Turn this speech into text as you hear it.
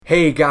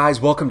Hey guys,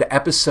 welcome to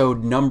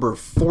episode number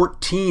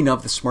 14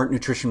 of the Smart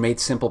Nutrition Made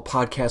Simple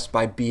podcast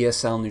by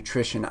BSL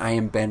Nutrition. I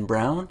am Ben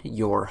Brown,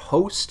 your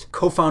host,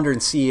 co-founder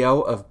and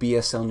CEO of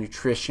BSL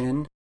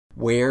Nutrition,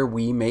 where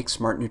we make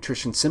smart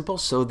nutrition simple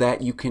so that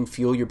you can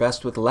fuel your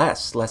best with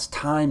less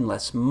time,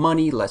 less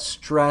money, less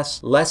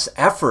stress, less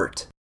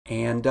effort,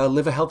 and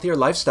live a healthier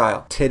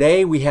lifestyle.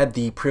 Today we had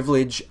the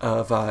privilege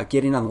of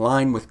getting on the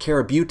line with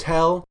Kara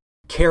Beutel.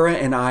 Kara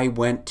and I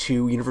went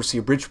to University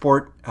of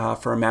Bridgeport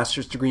for a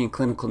master's degree in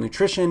clinical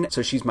nutrition.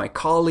 So she's my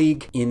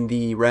colleague in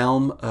the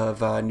realm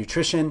of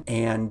nutrition.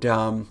 And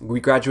we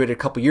graduated a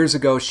couple years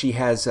ago. She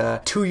has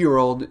a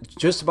 2-year-old,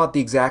 just about the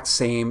exact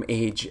same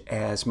age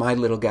as my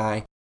little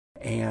guy.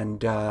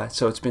 And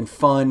so it's been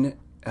fun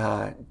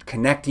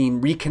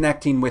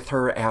reconnecting with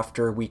her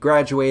after we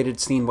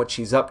graduated, seeing what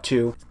she's up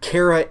to.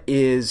 Kara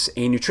is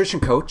a nutrition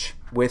coach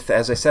with,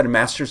 as I said, a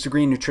master's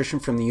degree in nutrition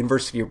from the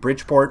University of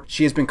Bridgeport.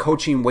 She has been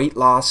coaching weight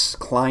loss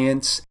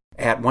clients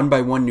at One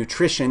by One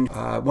Nutrition.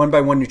 One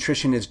by One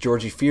Nutrition is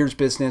Georgie Fear's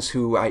business,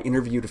 who I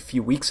interviewed a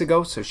few weeks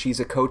ago. So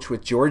she's a coach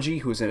with Georgie,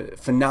 who's a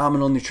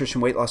phenomenal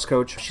nutrition weight loss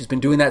coach. She's been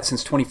doing that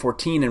since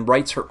 2014 and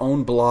writes her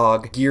own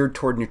blog geared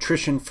toward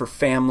nutrition for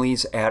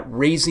families at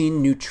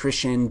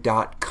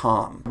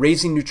raisingnutrition.com.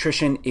 Raising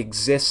Nutrition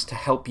exists to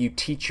help you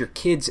teach your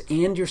kids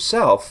and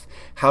yourself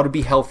how to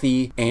be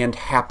healthy and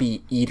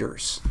happy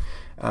eaters.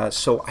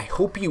 So I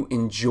hope you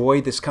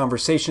enjoy this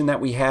conversation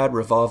that we had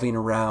revolving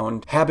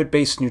around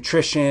habit-based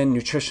nutrition,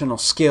 nutritional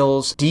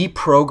skills,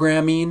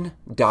 deprogramming,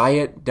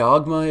 diet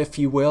dogma, if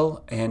you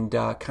will, and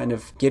kind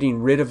of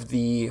getting rid of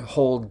the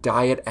whole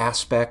diet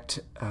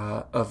aspect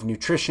of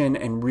nutrition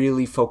and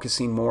really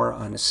focusing more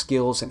on a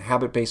skills and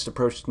habit-based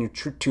approach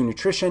to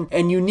nutrition.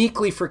 And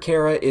uniquely for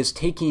Kara is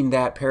taking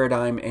that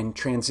paradigm and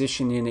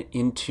transitioning it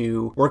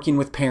into working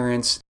with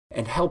parents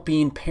and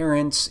helping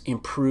parents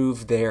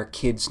improve their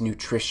kids'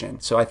 nutrition.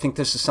 So I think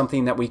this is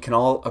something that we can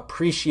all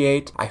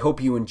appreciate. I hope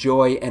you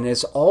enjoy. And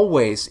as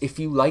always, if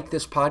you like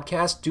this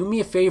podcast, do me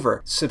a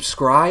favor,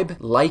 subscribe,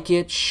 like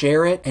it,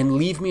 share it, and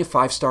leave me a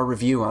 5-star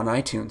review on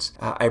iTunes.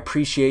 I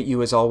appreciate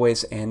you as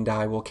always, and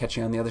I will catch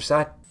you on the other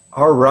side.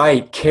 All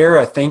right,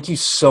 Kara, thank you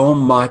so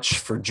much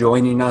for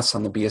joining us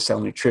on the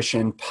BSL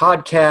Nutrition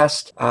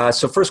podcast.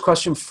 So first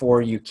question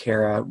for you,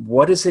 Kara,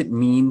 what does it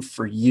mean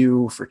for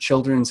you, for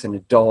children and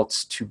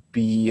adults, to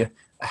be a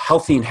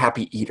healthy and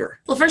happy eater?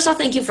 Well, first off,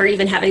 thank you for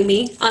even having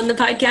me on the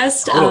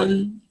podcast.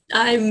 Totally.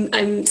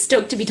 I'm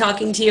stoked to be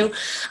talking to you.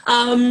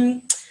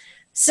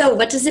 So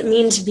what does it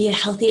mean to be a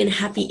healthy and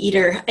happy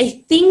eater?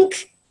 I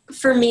think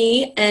for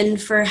me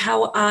and for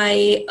how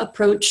I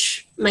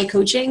approach my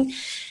coaching,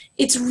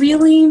 it's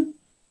really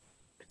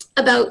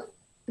about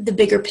the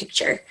bigger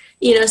picture,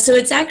 so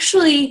it's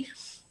actually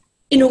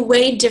in a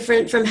way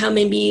different from how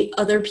maybe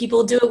other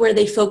people do it, where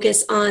they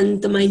focus on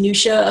the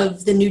minutia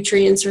of the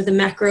nutrients or the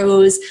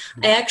macros.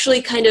 I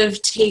actually kind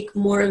of take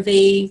more of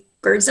a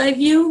bird's eye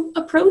view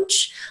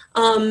approach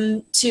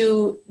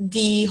to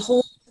the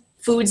whole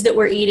foods that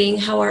we're eating,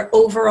 how our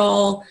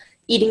overall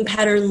eating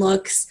pattern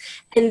looks.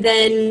 And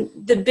then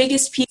the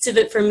biggest piece of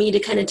it for me to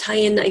kind of tie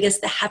in, I guess,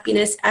 the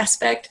happiness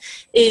aspect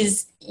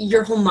is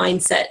your whole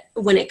mindset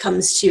when it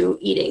comes to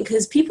eating,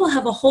 because people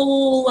have a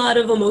whole lot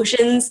of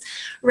emotions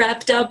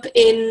wrapped up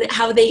in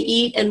how they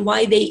eat and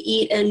why they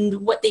eat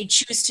and what they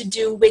choose to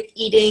do with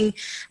eating.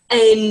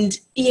 And,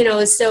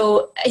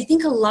 so I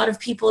think a lot of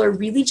people are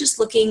really just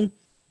looking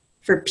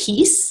for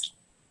peace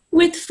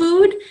with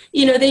food.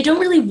 They don't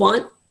really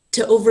want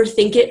to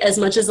overthink it as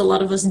much as a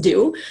lot of us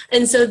do.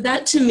 And so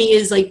that to me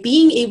is like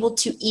being able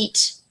to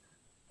eat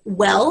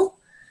well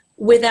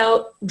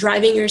without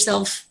driving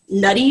yourself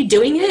nutty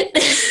doing it.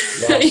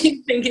 Yes. I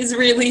think is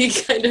really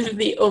kind of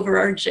the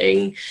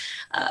overarching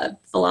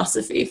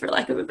philosophy, for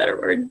lack of a better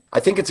word. I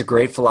think it's a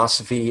great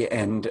philosophy,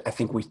 and I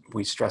think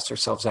we stress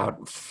ourselves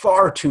out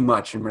far too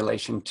much in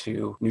relation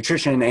to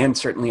nutrition and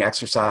certainly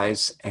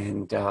exercise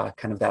and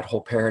kind of that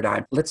whole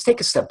paradigm. Let's take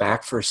a step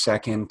back for a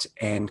second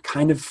and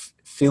kind of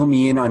fill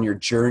me in on your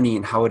journey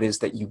and how it is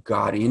that you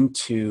got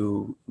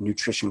into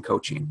nutrition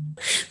coaching.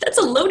 That's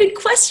a loaded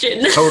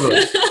question.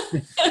 Totally.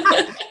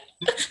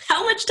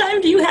 How much time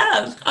do you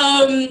have?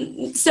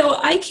 So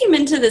I came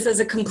into this as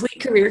a complete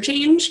career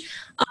change.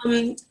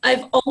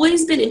 I've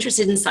always been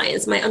interested in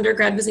science. My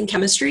undergrad was in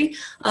chemistry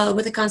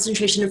with a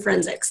concentration in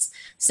forensics.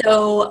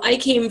 So I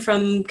came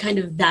from kind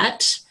of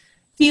that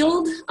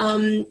field.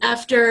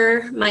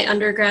 After my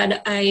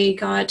undergrad, I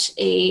got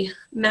a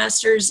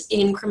master's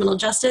in criminal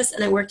justice,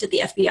 and I worked at the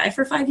FBI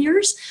for 5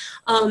 years,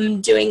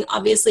 doing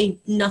obviously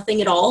nothing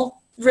at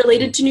all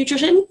related to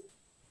nutrition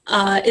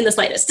in the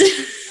slightest.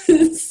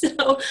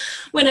 So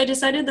when I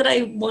decided that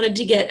I wanted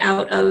to get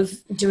out of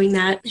doing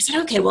that, I said,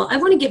 okay, well, I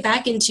want to get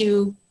back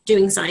into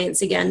doing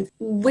science again.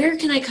 Where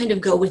can I kind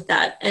of go with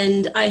that?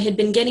 And I had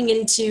been getting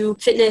into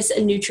fitness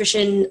and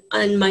nutrition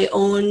on my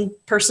own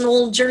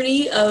personal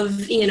journey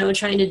of,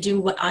 trying to do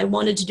what I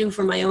wanted to do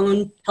for my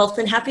own health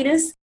and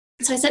happiness.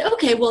 So I said,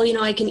 okay, well,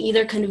 I can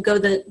either kind of go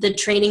the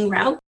training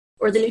route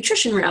or the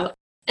nutrition route.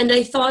 And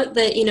I thought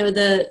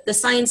that, the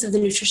science of the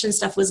nutrition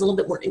stuff was a little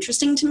bit more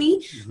interesting to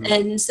me. Mm-hmm.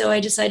 And so I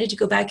decided to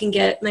go back and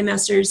get my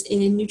master's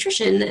in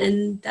nutrition.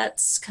 And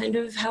that's kind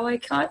of how I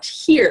got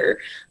here.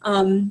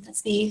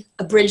 That's the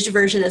abridged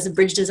version, as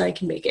abridged as I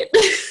can make it.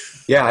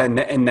 Yeah,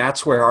 and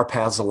that's where our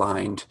paths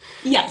aligned.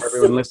 Yes. For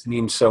everyone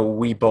listening, so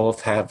we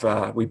both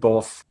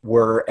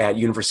were at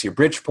University of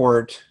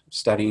Bridgeport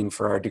studying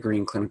for our degree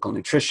in clinical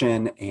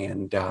nutrition,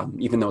 and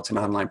even though it's an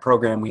online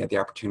program, we had the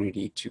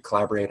opportunity to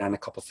collaborate on a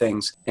couple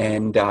things,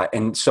 and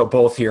so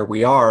both here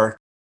we are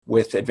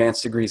with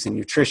advanced degrees in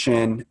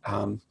nutrition.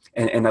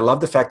 And I love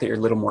the fact that you're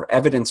a little more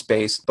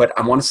evidence-based, but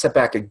I want to step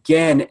back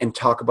again and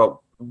talk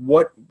about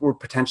what were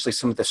potentially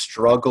some of the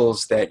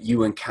struggles that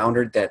you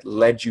encountered that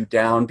led you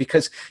down?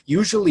 Because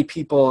usually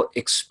people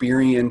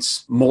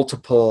experience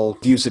multiple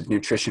views of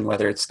nutrition,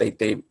 whether it's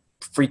they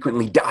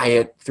frequently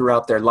diet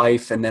throughout their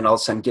life and then all of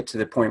a sudden get to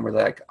the point where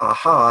they're like,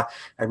 aha,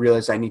 I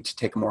realize I need to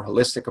take a more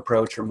holistic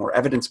approach or more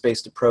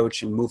evidence-based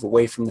approach and move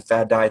away from the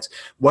fad diets.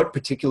 What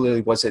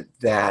particularly was it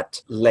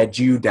that led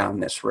you down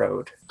this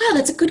road? Wow,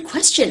 that's a good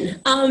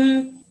question.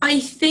 I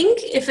think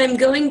if I'm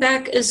going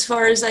back as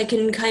far as I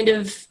can kind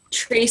of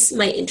trace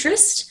my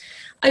interest,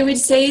 I would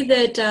say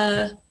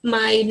that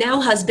my now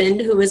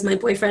husband, who was my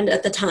boyfriend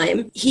at the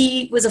time,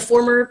 he was a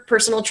former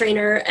personal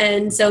trainer,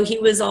 and so he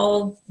was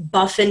all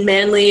buff and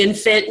manly and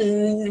fit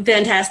and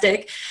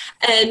fantastic.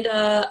 And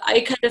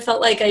I kind of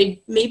felt like I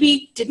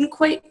maybe didn't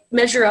quite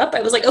measure up.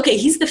 I was like, okay,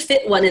 he's the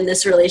fit one in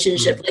this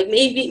relationship. Mm-hmm.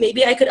 Like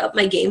maybe I could up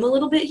my game a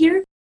little bit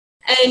here.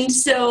 And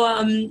so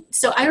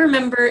I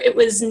remember it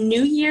was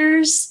New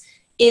Year's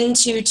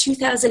into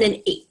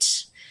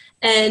 2008.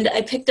 And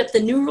I picked up the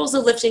New Rules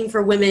of Lifting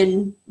for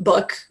Women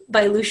book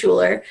by Lou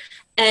Schuler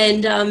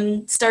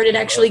and started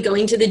actually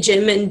going to the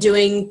gym and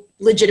doing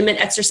legitimate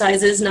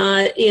exercises,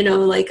 not,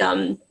 like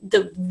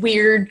the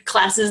weird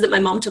classes that my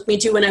mom took me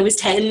to when I was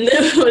 10.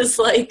 It was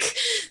like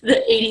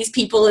the 80s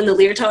people in the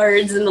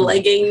leotards and the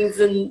leggings.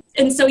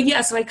 And so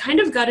I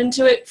kind of got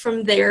into it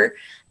from there.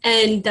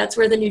 And that's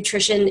where the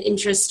nutrition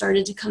interest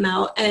started to come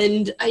out.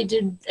 And I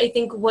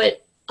think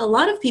what a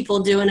lot of people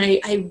do, and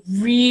I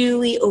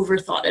really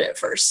overthought it at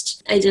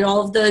first. I did all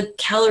of the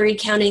calorie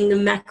counting, the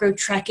macro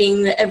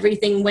tracking,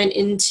 everything went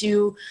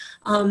into,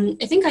 I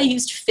think I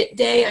used Fit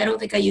Day. I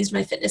don't think I used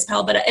my Fitness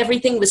Pal, but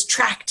everything was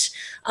tracked.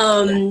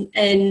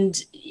 And,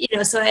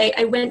 so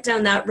I went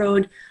down that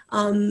road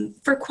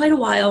for quite a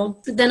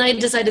while. But then I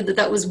decided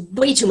that was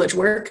way too much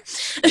work.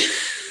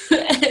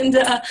 And,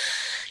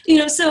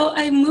 so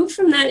I moved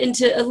from that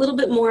into a little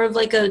bit more of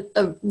like a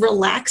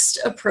relaxed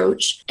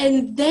approach.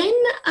 And then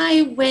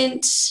I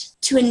went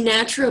to a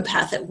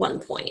naturopath at one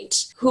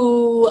point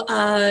who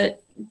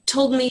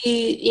told me,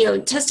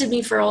 tested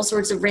me for all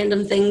sorts of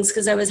random things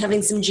because I was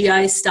having some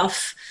GI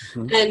stuff,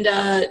 and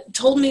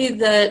told me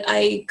that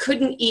I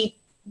couldn't eat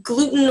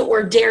gluten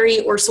or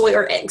dairy or soy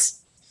or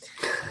eggs.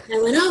 And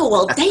I went, oh,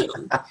 well,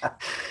 damn.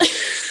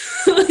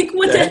 Like,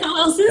 what the hell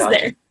else is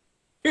there?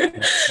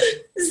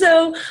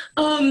 So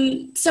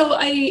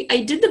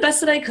I did the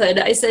best that I could.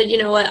 I said, you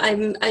know what,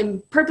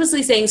 I'm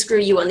purposely saying screw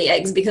you on the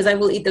eggs because I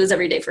will eat those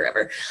every day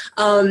forever.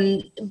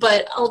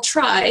 But I'll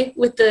try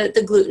with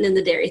the gluten and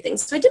the dairy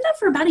things. So I did that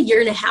for about a year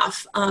and a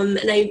half. And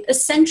I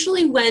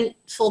essentially went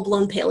full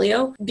blown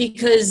paleo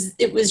because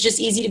it was just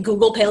easy to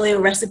Google paleo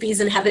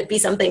recipes and have it be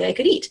something I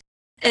could eat.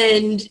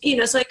 And,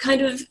 so I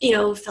kind of,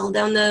 fell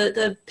down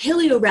the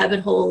paleo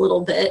rabbit hole a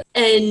little bit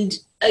and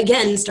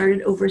again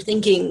started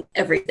overthinking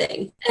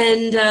everything.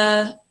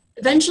 And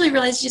eventually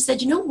realized, just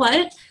said, you know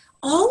what?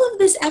 All of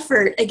this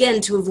effort,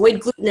 again, to avoid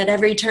gluten at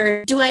every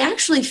turn, do I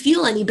actually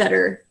feel any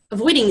better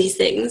avoiding these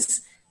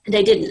things? And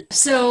I didn't.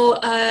 So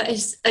I,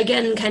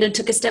 again, kind of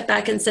took a step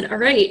back and said, all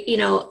right,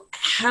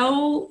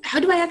 how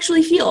do I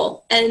actually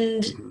feel?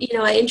 And,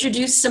 I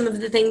introduced some of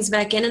the things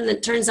back in, and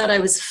it turns out I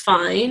was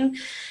fine.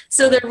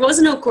 So there was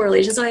no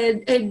correlation. So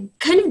I had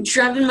kind of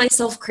driven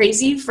myself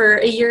crazy for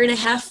a year and a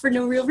half for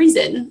no real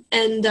reason.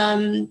 And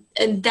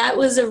that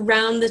was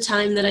around the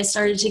time that I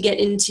started to get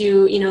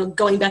into,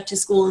 going back to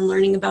school and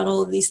learning about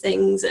all of these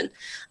things. And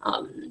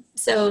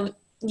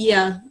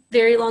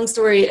very long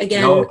story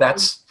again. No,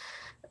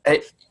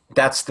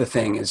 that's the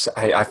thing is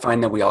I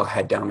find that we all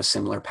head down a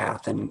similar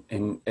path,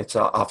 and it's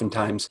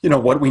oftentimes,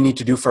 what we need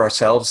to do for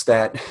ourselves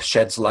that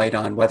sheds light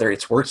on whether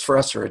it works for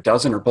us or it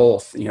doesn't or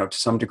both, to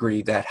some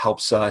degree that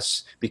helps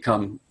us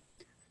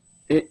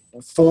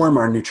form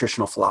our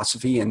nutritional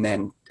philosophy and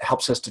then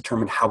helps us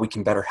determine how we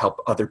can better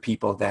help other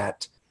people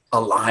that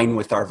align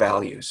with our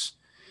values.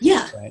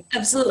 Yeah, right?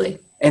 Absolutely.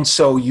 And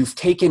so you've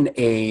taken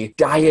a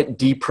diet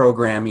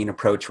deprogramming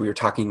approach. We were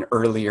talking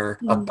earlier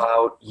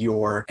about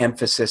your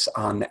emphasis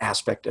on the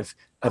aspect of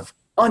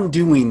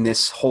undoing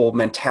this whole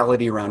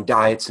mentality around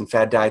diets and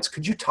fad diets.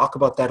 Could you talk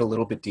about that a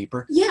little bit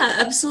deeper? Yeah,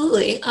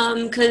 absolutely.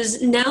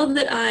 Because now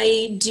that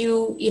I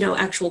do,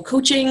 actual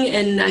coaching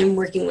and I'm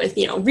working with,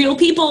 real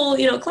people,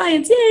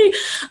 clients, yay,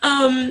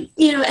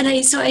 and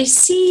I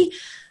see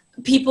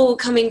people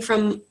coming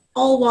from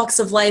all walks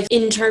of life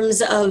in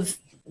terms of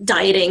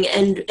dieting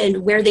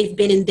and where they've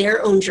been in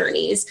their own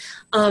journeys.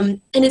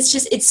 And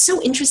it's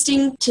so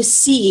interesting to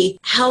see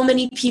how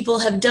many people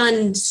have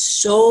done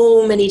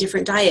so many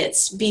different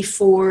diets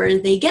before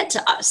they get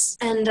to us.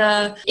 And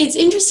it's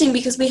interesting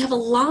because we have a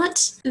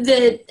lot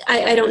that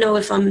I don't know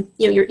if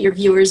your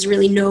viewers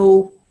really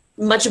know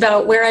much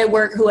about where I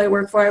work, who I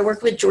work for. I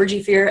work with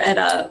Georgie Fear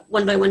at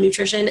One by One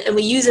Nutrition, and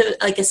we use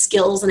a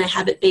skills and a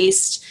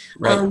habit-based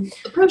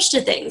approach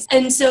to things.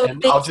 And so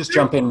I'll just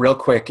jump in real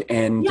quick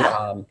and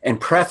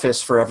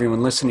preface for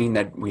everyone listening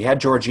that we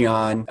had Georgie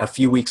on a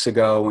few weeks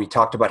ago. We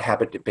talked about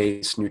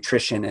habit-based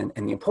nutrition and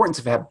the importance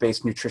of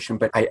habit-based nutrition,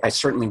 but I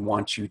certainly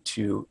want you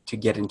to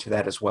get into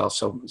that as well.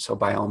 So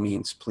by all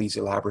means, please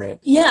elaborate.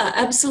 Yeah,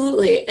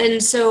 absolutely.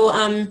 And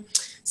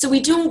so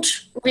we don't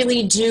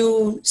really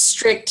do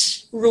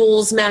strict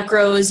rules,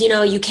 macros,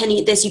 you can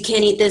eat this, you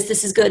can't eat this,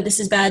 this is good, this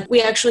is bad.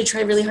 We actually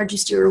try really hard to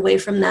steer away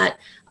from that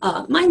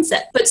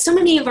mindset. But so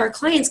many of our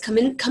clients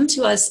come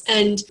to us,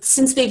 and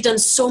since they've done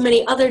so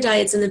many other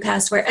diets in the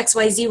past where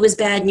XYZ was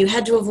bad and you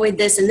had to avoid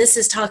this and this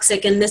is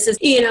toxic and this is,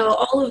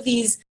 all of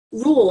these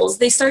rules,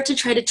 they start to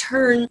try to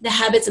turn the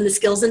habits and the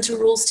skills into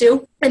rules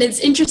too. And it's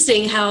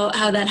interesting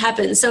how that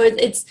happens. So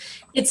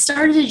it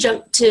started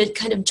to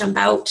kind of jump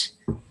out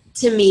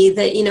to me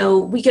that,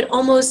 we could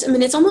almost,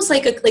 it's almost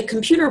like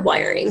computer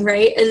wiring,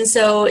 right? And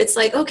so it's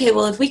like, okay,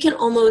 well, if we can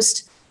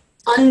almost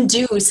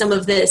undo some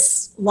of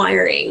this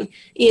wiring,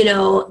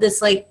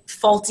 this like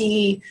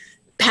faulty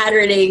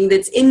patterning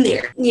that's in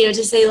there, to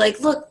say like,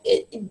 look,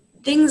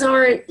 things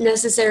aren't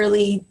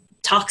necessarily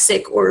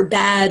toxic or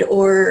bad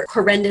or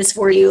horrendous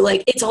for you.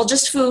 Like, it's all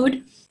just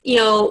food,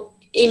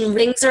 and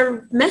things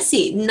are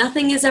messy.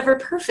 Nothing is ever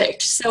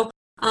perfect. So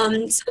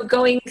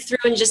going through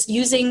and just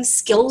using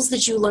skills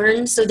that you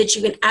learn so that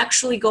you can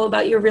actually go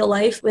about your real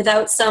life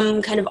without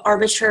some kind of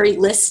arbitrary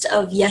list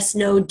of yes,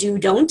 no, do,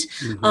 don't.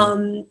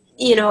 Mm-hmm.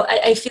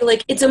 I feel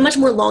like it's a much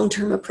more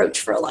long-term approach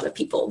for a lot of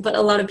people, but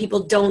a lot of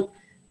people don't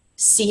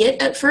see it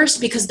at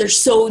first because they're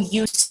so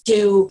used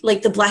to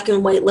like the black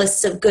and white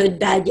lists of good,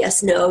 bad,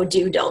 yes, no,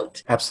 do,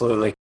 don't.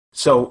 Absolutely.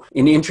 So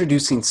in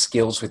introducing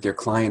skills with your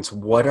clients,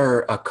 what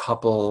are a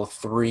couple,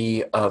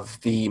 3 of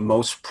the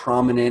most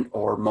prominent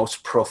or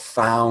most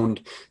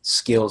profound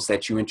skills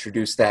that you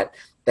introduce that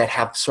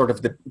have sort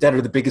of that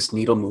are the biggest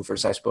needle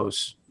movers, I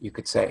suppose you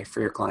could say, for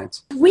your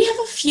clients? We have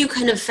a few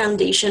kind of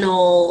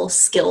foundational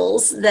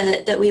skills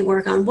that we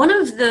work on. One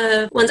of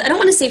the ones, I don't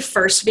want to say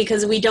first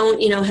because we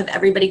don't, have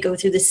everybody go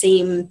through the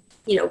same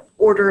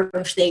order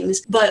of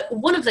things. But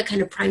one of the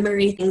kind of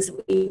primary things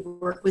that we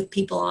work with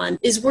people on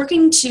is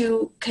working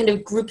to kind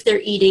of group their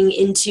eating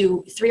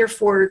into 3 or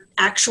 4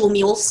 actual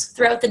meals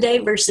throughout the day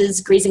versus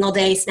grazing all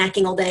day,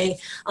 snacking all day.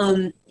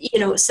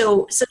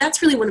 So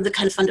that's really one of the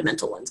kind of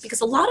fundamental ones,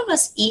 because a lot of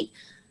us eat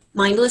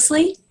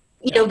mindlessly,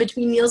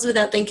 between meals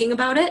without thinking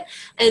about it.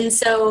 And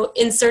so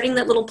inserting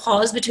that little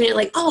pause between it,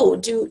 like, oh,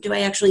 do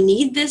I actually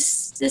need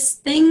this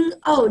thing?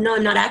 Oh, no,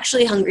 I'm not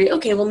actually hungry.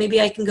 Okay, well,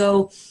 maybe I can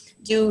go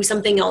do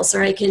something else,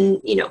 or I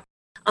can,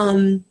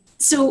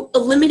 so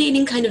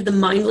eliminating kind of the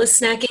mindless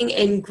snacking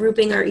and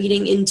grouping our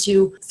eating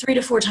into 3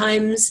 to 4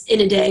 times in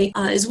a day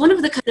is one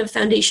of the kind of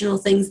foundational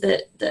things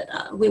that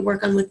we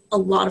work on with a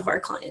lot of our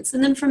clients.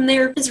 And then from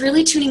there is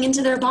really tuning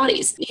into their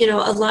bodies.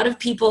 A lot of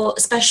people,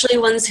 especially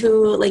ones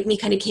who like me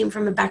kind of came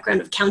from a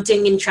background of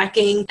counting and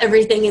tracking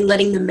everything and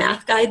letting the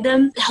math guide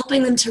them,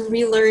 helping them to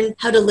relearn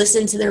how to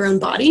listen to their own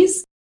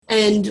bodies.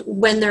 And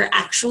when they're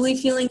actually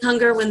feeling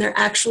hunger, when they're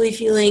actually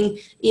feeling,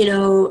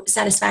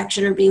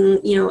 satisfaction or being,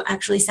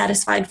 actually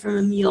satisfied from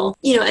a meal,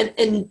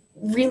 and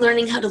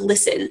relearning how to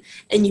listen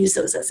and use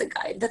those as a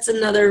guide. That's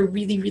another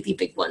really, really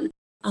big one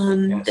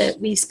that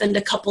we spend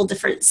a couple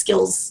different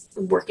skills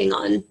working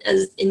on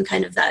as in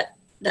kind of that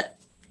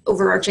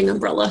overarching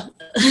umbrella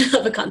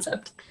of a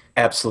concept.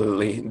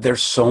 Absolutely.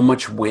 There's so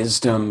much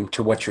wisdom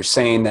to what you're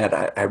saying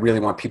that I really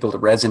want people to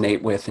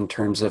resonate with, in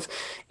terms of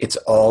it's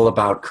all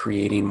about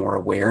creating more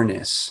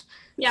awareness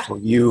for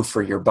you,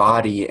 for your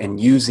body, and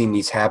using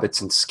these habits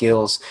and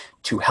skills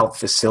to help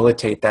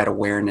facilitate that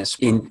awareness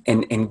and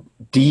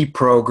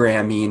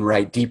deprogramming,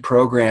 right?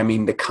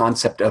 Deprogramming the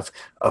concept of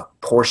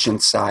portion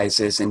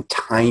sizes and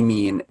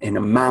timing and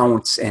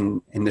amounts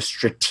and the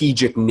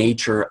strategic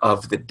nature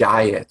of the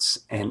diets,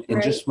 and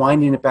just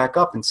winding it back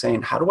up and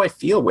saying, how do I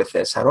feel with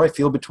this? How do I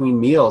feel between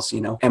meals?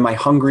 Am I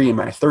hungry? Am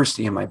I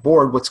thirsty? Am I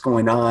bored? What's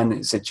going on?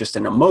 Is it just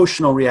an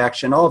emotional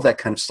reaction? All of that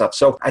kind of stuff.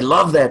 So I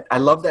love that. I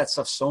love that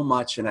stuff so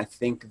much. And I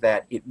think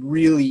that it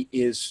really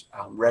is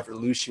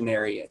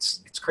revolutionary.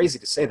 It's crazy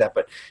to say that,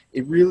 but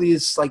it really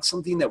is like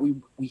something that we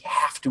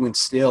have to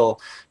instill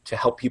to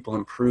help people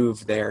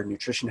improve their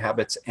nutrition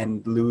habits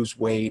and lose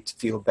weight,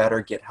 feel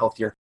better, get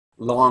healthier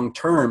long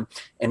term.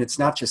 And it's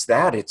not just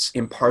that, it's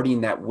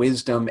imparting that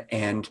wisdom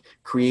and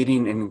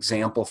creating an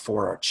example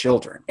for our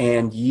children.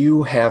 And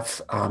you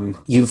have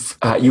you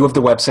have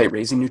the website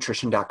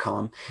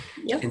raisingnutrition.com.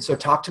 Yep. And so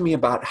talk to me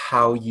about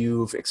how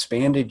you've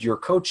expanded your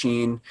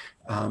coaching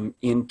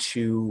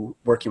into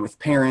working with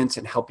parents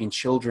and helping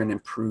children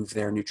improve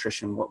their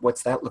nutrition?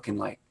 What's that looking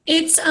like?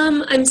 It's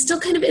I'm still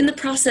kind of in the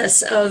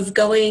process of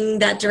going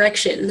that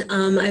direction.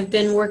 I've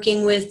been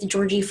working with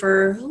Georgie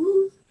for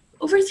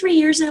over 3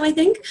 years now, I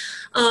think.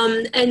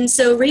 And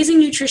so Raising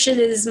Nutrition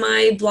is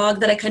my blog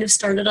that I kind of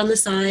started on the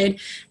side,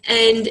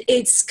 and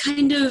it's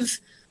kind of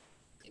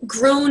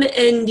grown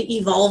and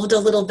evolved a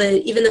little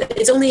bit, even though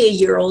it's only a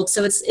year old,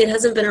 so it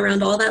hasn't been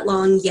around all that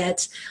long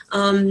yet.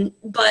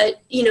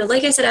 But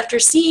like I said, after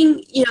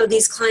seeing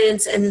these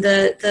clients and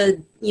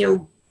the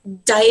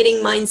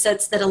dieting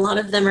mindsets that a lot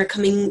of them are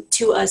coming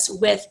to us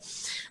with,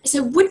 I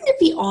said, wouldn't it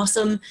be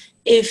awesome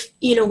if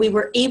we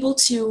were able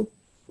to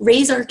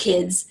raise our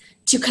kids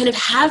to kind of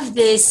have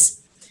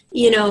this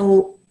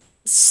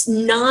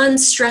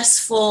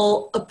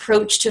non-stressful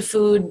approach to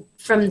food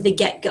from the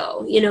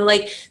get-go,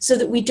 so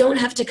that we don't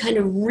have to kind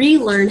of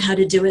relearn how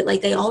to do it.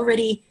 Like they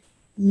already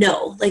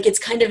know, like it's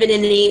kind of an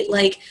innate,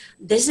 like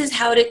this is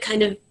how to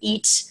kind of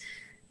eat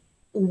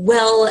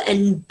well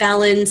and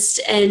balanced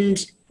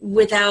and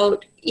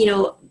without,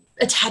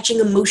 attaching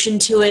emotion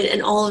to it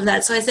and all of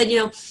that. So I said,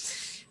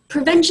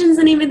 prevention's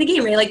the name of the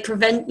game, right? Like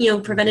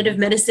preventative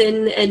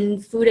medicine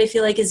and food, I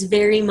feel like is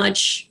very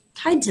much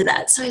tied to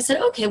that. So I said,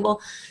 okay,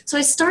 well, so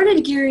I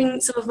started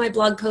gearing some of my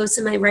blog posts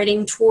and my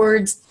writing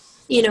towards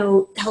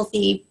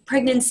healthy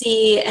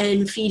pregnancy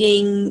and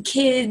feeding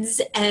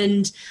kids,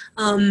 and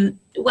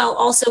while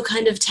also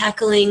kind of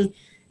tackling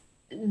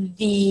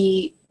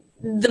the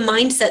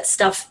mindset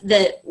stuff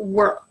that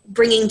we're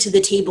bringing to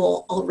the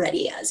table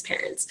already as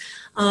parents.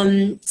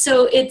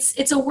 So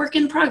it's a work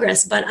in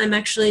progress, but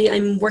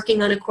I'm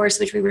working on a course,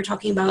 which we were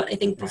talking about, I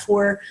think,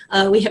 before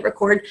we hit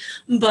record,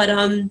 but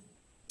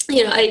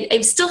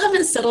I still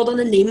haven't settled on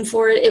a name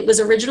for it. It was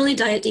originally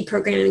Diet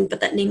Deprogramming, but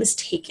that name is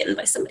taken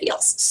by somebody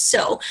else.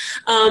 So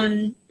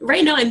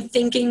right now I'm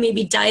thinking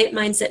maybe Diet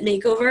Mindset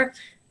Makeover.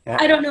 Yeah.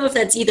 I don't know if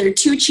that's either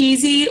too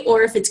cheesy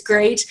or if it's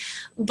great,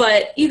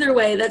 but either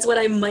way, that's what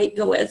I might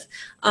go with.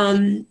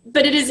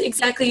 But it is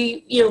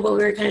exactly, what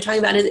we were kind of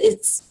talking about.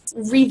 It's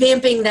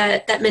revamping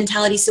that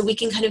mentality so we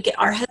can kind of get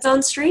our heads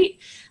on straight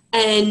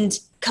and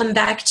come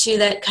back to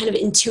that kind of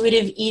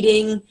intuitive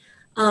eating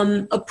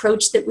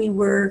approach that we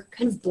were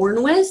kind of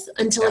born with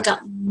until it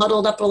got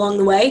muddled up along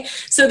the way,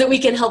 so that we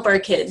can help our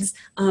kids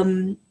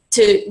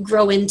to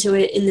grow into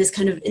it in this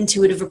kind of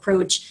intuitive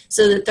approach,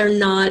 so that they're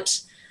not,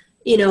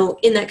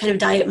 in that kind of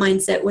diet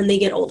mindset when they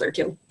get older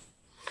too.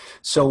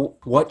 So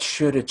what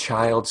should a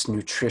child's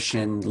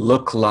nutrition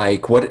look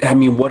like? What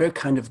are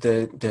kind of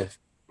the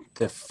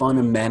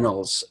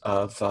fundamentals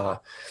of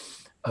a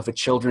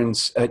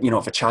children's,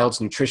 of a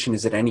child's nutrition?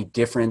 Is it any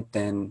different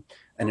than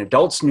an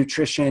adult's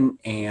nutrition?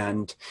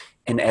 And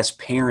as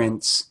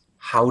parents,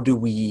 how do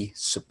we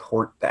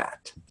support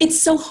that?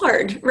 It's so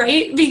hard,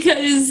 right?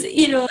 Because,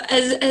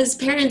 as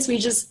parents,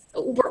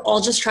 we're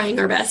all just trying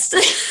our best.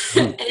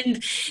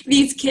 And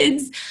these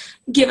kids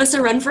give us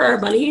a run for our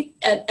money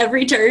at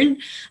every turn.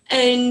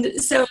 And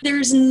so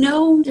there's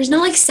no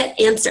like set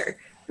answer,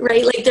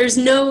 right? Like there's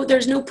no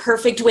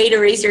perfect way to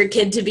raise your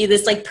kid to be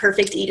this like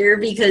perfect eater,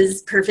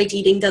 because perfect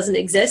eating doesn't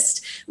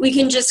exist. We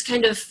can just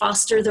kind of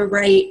foster the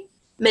right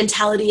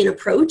mentality and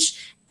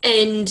approach.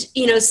 And,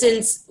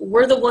 since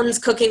we're the ones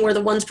cooking, we're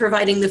the ones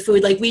providing the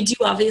food, like we do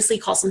obviously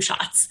call some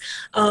shots.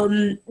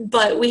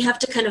 But we have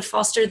to kind of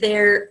foster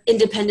their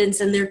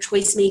independence and their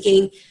choice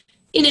making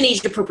in an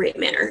age appropriate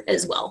manner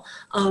as well.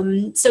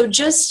 So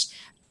just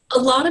a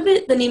lot of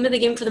it, the name of the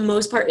game for the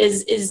most part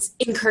is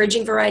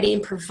encouraging variety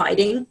and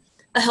providing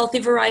a healthy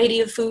variety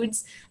of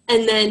foods,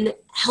 and then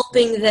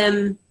helping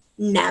them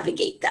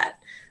navigate that.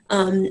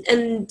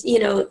 And,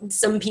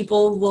 some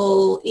people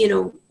will,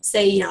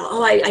 say,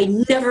 I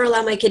never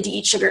allow my kid to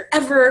eat sugar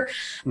ever.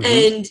 Mm-hmm.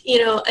 And,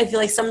 I feel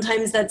like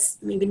sometimes that's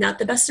maybe not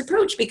the best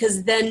approach,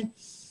 because then,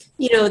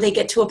 they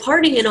get to a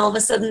party and all of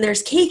a sudden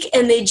there's cake,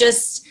 and they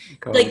just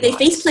they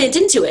face plant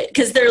into it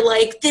because they're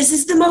like, this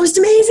is the most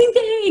amazing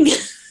thing,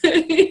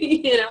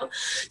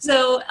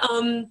 So,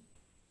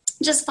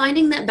 just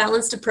finding that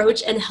balanced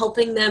approach and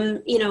helping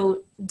them,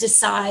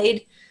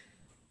 decide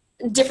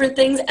different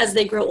things as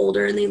they grow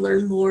older and they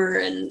learn more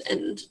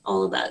and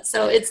all of that.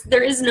 So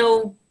there is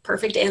no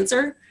perfect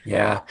answer.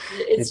 Yeah.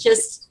 It's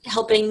just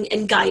helping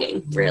and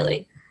guiding,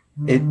 really.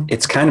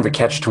 It's kind of a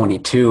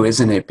catch-22,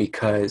 isn't it?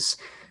 Because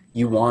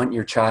you want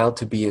your child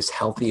to be as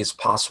healthy as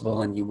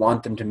possible, and you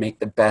want them to make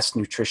the best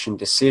nutrition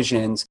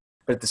decisions.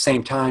 But at the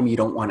same time, you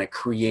don't want to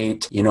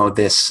create,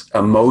 this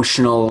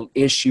emotional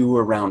issue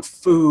around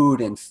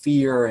food and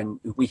fear. And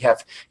we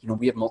have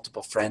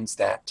multiple friends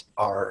that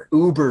are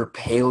uber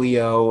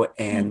paleo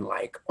and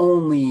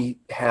only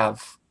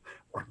have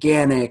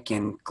organic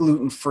and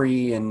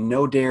gluten-free and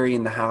no dairy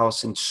in the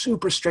house and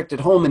super strict at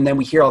home. And then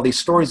we hear all these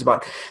stories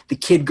about the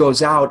kid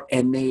goes out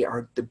and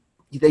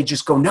they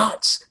just go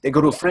nuts. They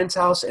go to a friend's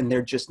house and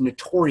they're just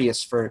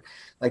notorious for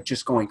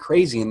just going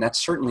crazy. And that's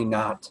certainly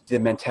not the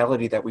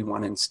mentality that we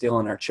want to instill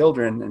in our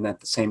children. And at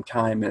the same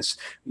time as,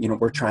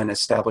 we're trying to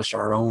establish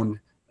our own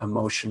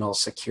emotional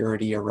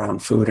security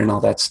around food and all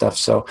that stuff.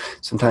 So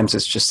sometimes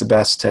it's just the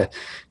best to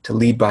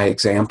lead by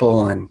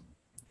example, and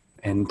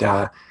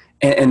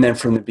then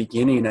from the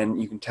beginning,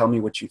 and you can tell me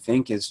what you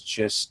think, is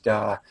just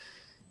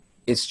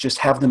it's just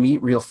have them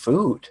eat real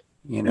food,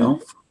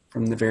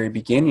 from the very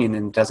beginning,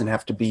 and it doesn't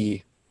have to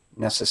be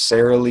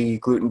necessarily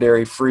gluten,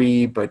 dairy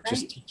free, but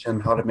just teach them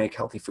how to make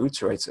healthy food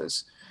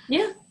choices.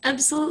 Yeah,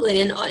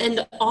 absolutely.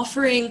 And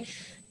offering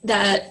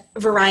that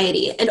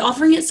variety and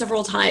offering it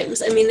several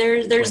times. I mean,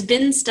 there's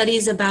been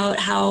studies about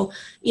how,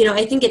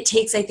 I think it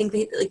takes, like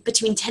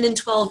between 10 and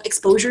 12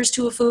 exposures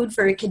to a food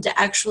for a kid to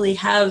actually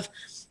have,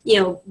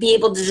 be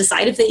able to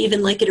decide if they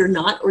even like it or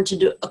not, or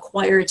to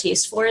acquire a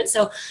taste for it.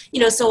 So,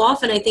 so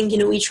often I think,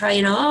 we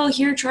try,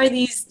 try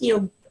these,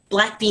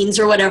 black beans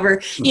or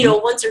whatever,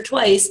 once or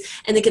twice,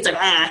 and the kid's like,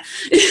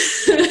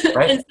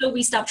 Right. And so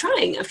we stop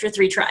trying after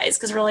 3 tries,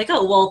 because we're like,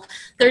 oh, well,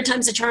 third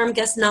time's a charm,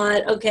 guess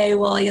not. Okay,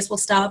 well, I guess we'll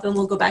stop and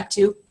we'll go back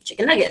to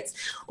chicken nuggets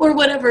or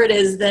whatever it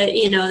is that,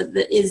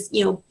 that is,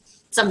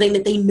 something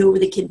that they know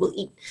the kid will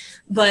eat.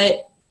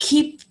 But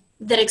keep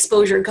that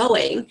exposure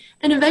going,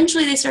 and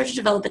eventually they start to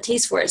develop a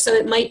taste for it. So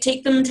it might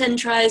take them 10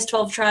 tries,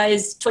 12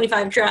 tries,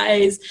 25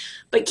 tries,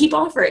 but keep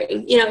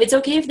offering. It's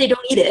okay if they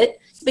don't eat it,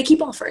 but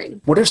keep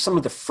offering. What are some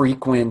of the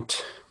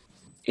frequent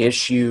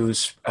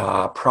issues,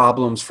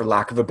 problems, for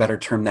lack of a better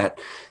term, that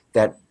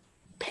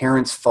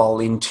parents fall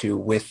into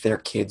with their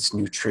kids'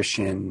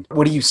 nutrition?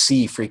 What do you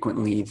see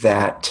frequently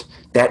that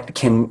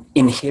can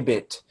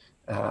inhibit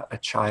a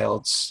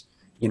child's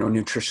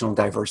nutritional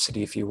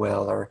diversity, if you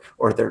will,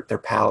 or their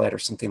palate or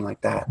something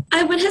like that?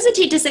 I would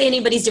hesitate to say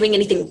anybody's doing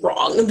anything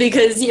wrong,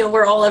 because,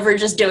 we're all ever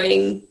just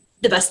doing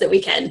the best that we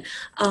can.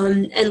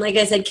 And like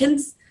I said,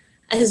 kids,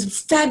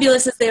 as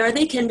fabulous as they are,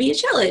 they can be a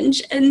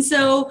challenge. And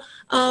so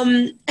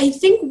I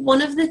think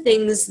one of the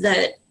things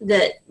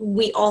that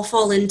we all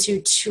fall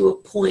into to a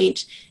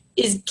point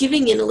is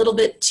giving in a little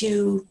bit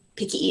to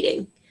picky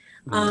eating.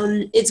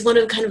 It's one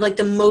of kind of like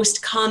the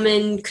most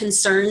common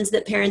concerns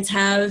that parents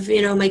have.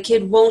 My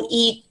kid won't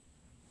eat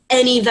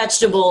any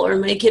vegetable, or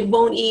my kid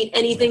won't eat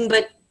anything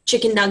but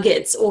chicken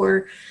nuggets,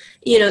 or,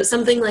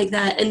 something like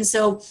that. And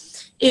so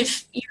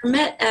if you're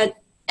met at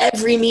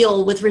every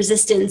meal with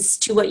resistance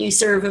to what you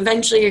serve,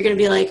 eventually you're going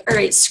to be like, all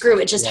right, screw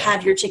it, just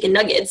have your chicken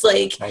nuggets.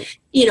 Like,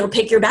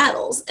 pick your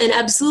battles. And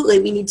absolutely,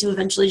 we need to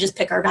eventually just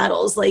pick our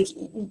battles. Like,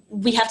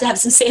 we have to have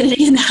some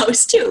sanity in the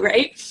house too,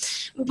 right?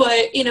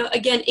 But,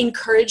 again,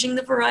 encouraging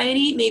the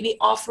variety, maybe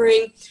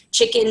offering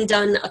chicken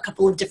done a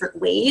couple of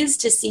different ways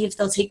to see if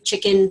they'll take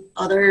chicken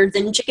other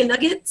than chicken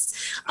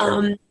nuggets.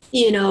 Sure.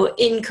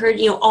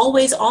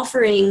 Always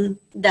offering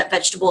that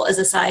vegetable as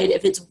a side.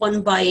 If it's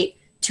 1 bite,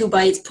 2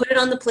 bites, put it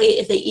on the plate.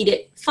 If they eat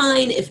it,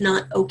 fine. If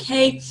not,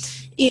 okay.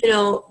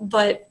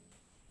 But,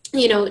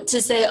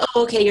 to say,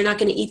 oh, okay, you're not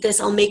going to eat this,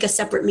 I'll make a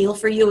separate meal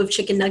for you of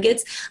chicken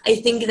nuggets. I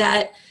think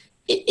that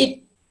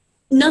it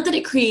not that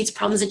it creates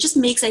problems, it just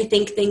makes, I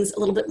think, things a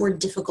little bit more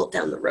difficult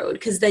down the road,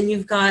 because then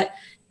you've got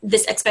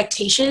this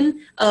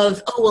expectation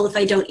of, oh, well, if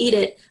I don't eat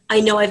it, I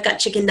know I've got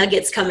chicken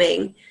nuggets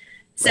coming.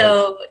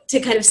 So to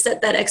kind of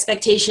set that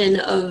expectation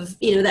of,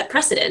 that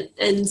precedent.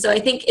 And so I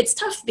think it's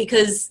tough,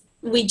 because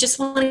we just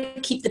want to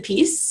keep the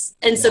peace.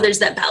 And so there's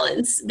that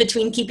balance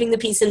between keeping the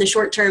peace in the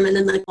short term and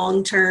then the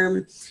long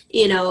term,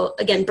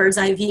 again, bird's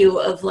eye view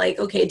of like,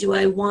 okay, do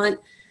I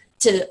want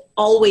to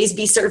always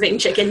be serving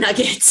chicken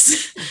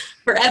nuggets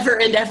forever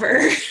and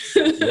ever?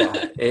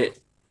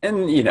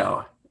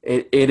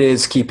 It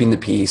is keeping the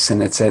peace,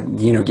 and it's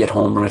get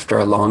home after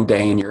a long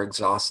day and you're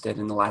exhausted,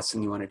 and the last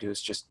thing you want to do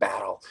is just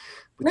battle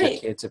with your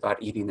kids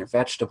about eating their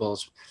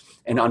vegetables.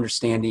 And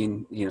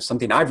understanding,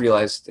 something I've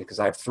realized, because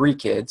I have 3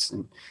 kids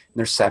and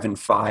they're 7,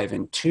 5,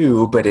 and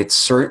 2, but it's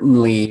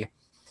certainly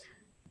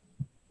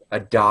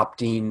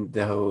adopting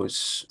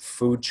those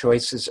food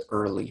choices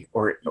early,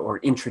 or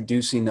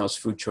introducing those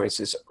food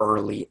choices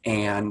early.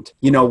 And,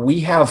 we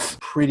have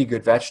pretty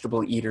good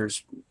vegetable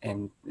eaters,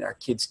 and our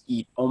kids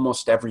eat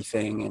almost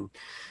everything, and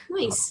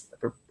nice.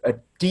 A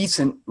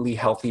decently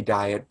healthy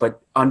diet,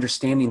 but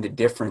understanding the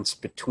difference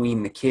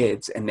between the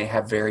kids, and they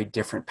have very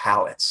different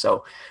palates.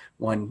 So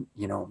one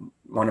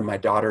of my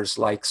daughters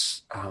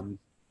likes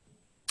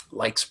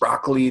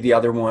broccoli, the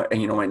other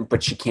one,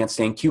 but she can't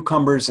stand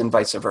cucumbers, and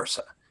vice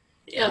versa.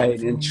 Yeah. Right?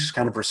 And just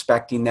kind of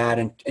respecting that,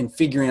 and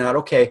figuring out,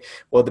 okay,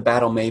 well, the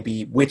battle may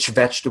be, which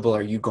vegetable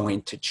are you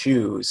going to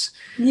choose?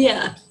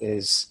 Yeah.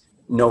 Is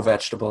no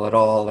vegetable at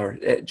all, or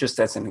just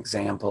as an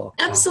example.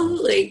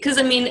 Absolutely. Because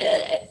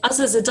us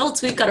as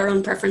adults, we've got our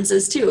own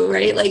preferences too,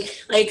 right?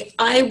 Like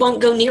I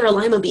won't go near a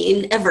lima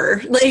bean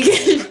ever. Like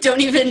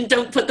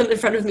don't put them in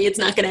front of me. It's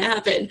not going to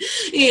happen,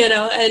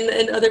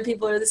 and other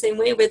people are the same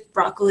way with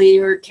broccoli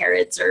or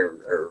carrots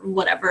or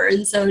whatever.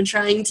 And so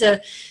trying to,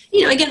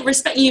 again,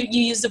 respect, you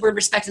use the word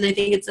respect, and I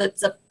think it's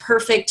a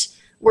perfect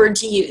word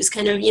to use,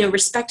 kind of,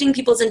 respecting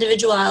people's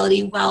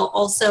individuality, while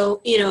also,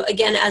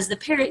 again, as the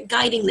parent,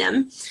 guiding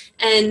them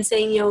and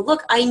saying,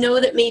 look, I know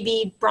that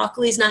maybe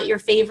broccoli is not your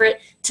favorite.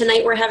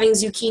 Tonight we're having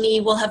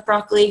zucchini. We'll have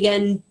broccoli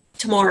again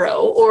tomorrow,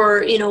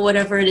 or,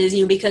 whatever it is,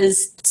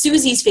 because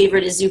Susie's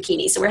favorite is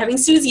zucchini. So we're having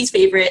Susie's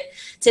favorite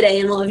today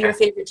and we'll have your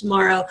favorite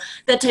tomorrow,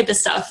 that type of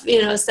stuff,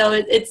 so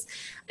it's,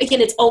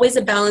 again, it's always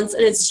a balance,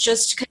 and it's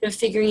just kind of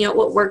figuring out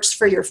what works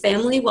for your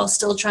family while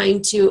still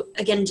trying to,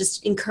 again,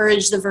 just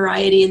encourage the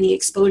variety and the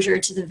exposure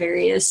to the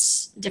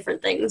various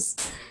different things.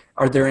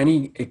 Are there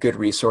any good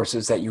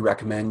resources that you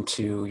recommend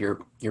to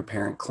your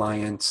parent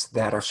clients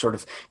that are sort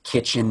of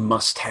kitchen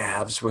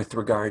must-haves with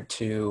regard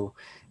to,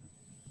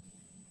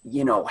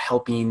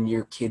 helping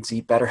your kids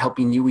eat better,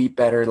 helping you eat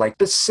better, like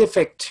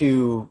specific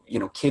to,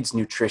 kids'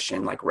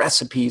 nutrition, like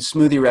recipes,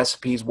 smoothie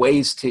recipes,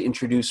 ways to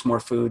introduce more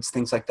foods,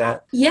 things like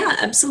that? Yeah,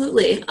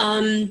 absolutely.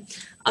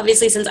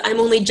 Obviously, since I'm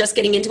only just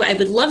getting into it, I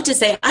would love to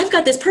say, I've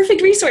got this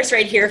perfect resource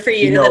right here for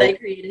you that I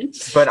created.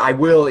 But I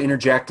will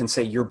interject and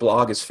say your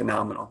blog is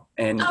phenomenal.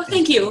 Oh,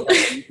 thank you.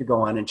 You should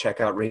go on and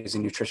check out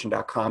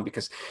raisingnutrition.com,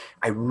 because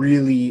I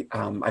really,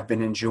 I've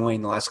been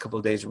enjoying the last couple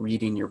of days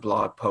reading your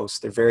blog posts.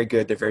 They're very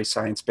good. They're very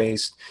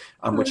science-based,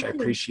 which I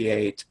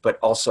appreciate, but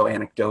also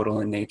anecdotal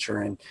in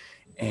nature.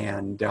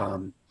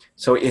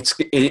 So it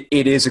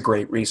is a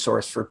great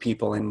resource for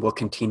people, and will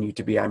continue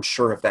to be, I'm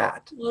sure of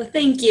that. Well,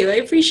 thank you. I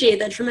appreciate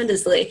that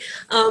tremendously.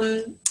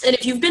 And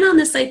if you've been on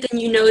the site, then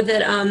you know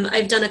that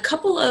I've done a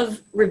couple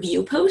of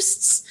review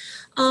posts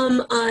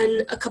on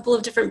a couple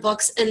of different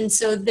books. And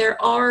so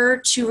there are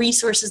 2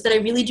 resources that I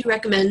really do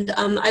recommend.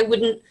 I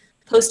wouldn't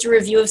post a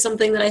review of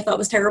something that I thought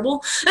was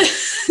terrible.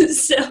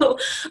 So,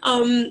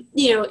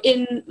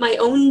 in my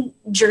own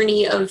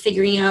journey of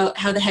figuring out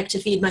how the heck to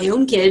feed my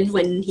own kid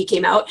when he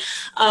came out,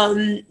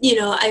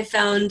 I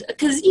found,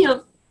 because,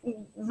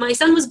 my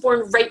son was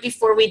born right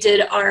before we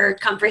did our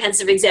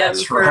comprehensive exam.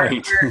 That's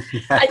right.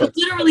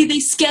 Literally, they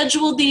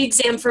scheduled the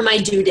exam for my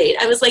due date.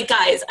 I was like,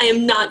 guys, I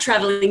am not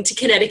traveling to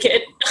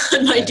Connecticut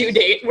on my due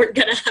date. We're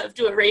going to have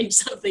to arrange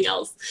something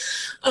else.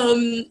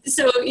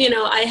 So,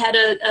 I had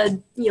a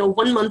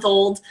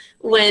 1-month-old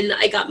when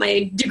I got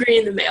my degree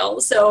in the mail.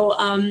 So,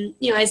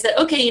 I said,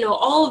 okay,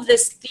 all of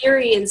this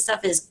theory and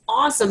stuff is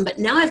awesome, but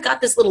now I've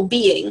got this little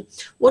being.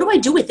 What do I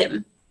do with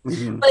him?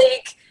 Mm-hmm.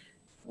 Like,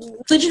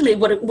 legitimately,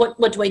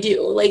 what do I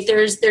do? Like,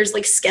 there's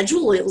like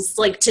schedules,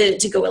 like to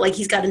go, like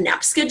he's got a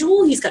nap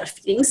schedule, he's got a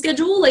feeding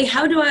schedule. Like,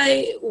 how do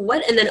I,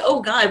 what? And then,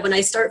 oh God, when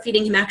I start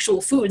feeding him actual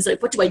foods,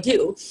 like, what do I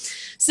do?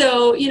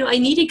 So, I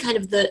needed kind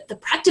of the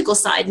practical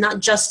side,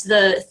 not just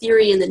the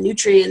theory and the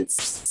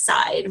nutrients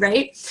side,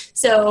 right?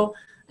 So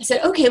I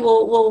said, okay,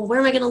 well, where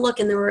am I going to look?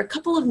 And there were a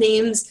couple of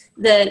names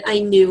that I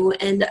knew.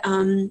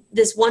 And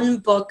this one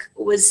book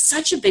was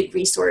such a big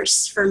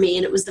resource for me.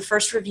 And it was the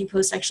first review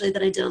post, actually,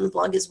 that I did on the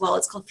blog as well.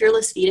 It's called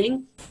Fearless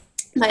Feeding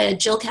by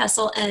Jill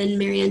Castle and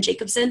Marianne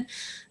Jacobson.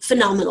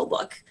 Phenomenal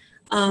book.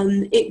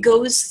 It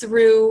goes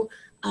through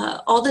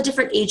all the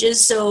different ages.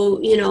 So,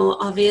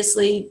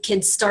 obviously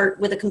kids start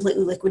with a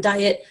completely liquid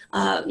diet,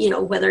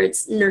 whether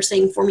it's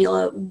nursing,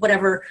 formula,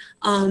 whatever.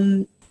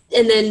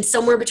 And then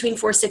somewhere between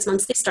 4 to 6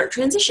 months, they start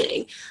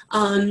transitioning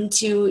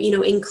to,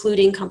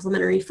 including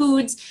complementary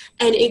foods.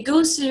 And it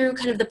goes through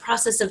kind of the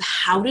process of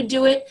how to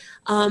do it.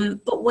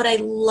 But what I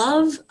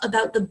love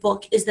about the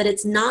book is that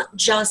it's not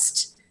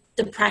just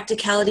the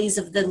practicalities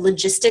of the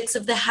logistics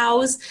of the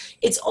hows.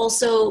 It's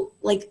also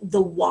like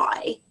the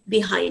why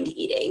behind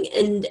eating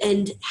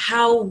and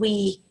how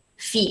we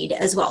feed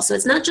as well. So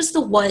it's not just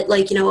the what,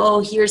 like,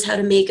 here's how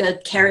to make a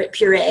carrot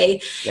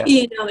puree. Yeah.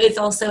 It's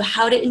also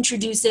how to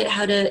introduce it,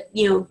 how to,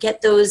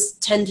 get those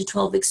 10 to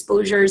 12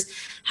 exposures,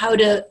 how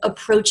to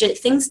approach it,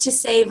 things to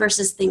say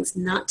versus things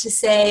not to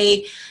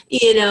say,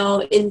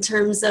 in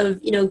terms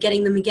of,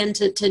 getting them again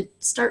to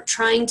start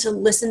trying to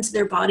listen to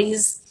their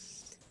bodies,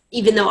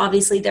 even though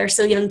obviously they're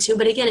so young too.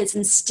 But again, it's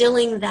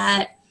instilling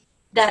that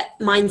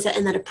mindset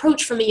and that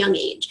approach from a young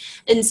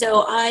age. And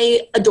so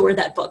I adore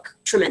that book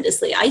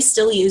tremendously. I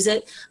still use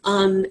it.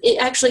 It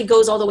actually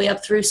goes all the way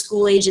up through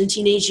school age and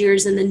teenage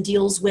years, and then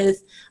deals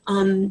with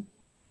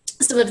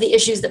some of the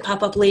issues that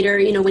pop up later,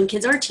 when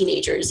kids are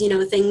teenagers,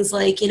 things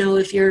like,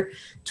 if your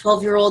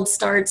 12-year-old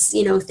starts,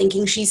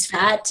 thinking she's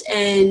fat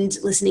and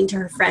listening to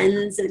her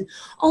friends and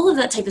all of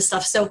that type of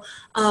stuff. So,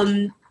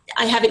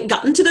 I haven't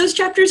gotten to those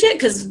chapters yet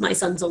because my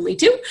son's only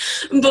 2,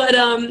 but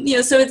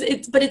so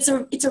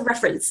it's a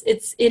reference.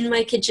 It's in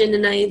my kitchen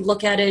and I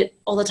look at it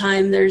all the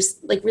time. There's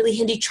like really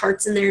handy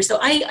charts in there. So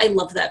I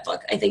love that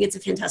book. I think it's a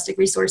fantastic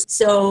resource.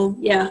 So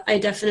yeah, I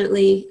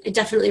definitely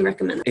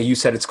recommend it. You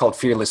said it's called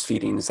Fearless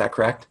Feeding. Is that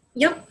correct?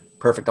 Yep.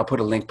 Perfect. I'll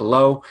put a link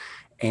below.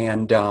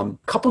 And a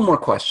couple more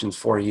questions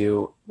for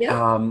you.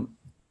 Yep.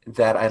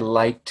 That I'd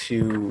like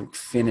to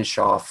finish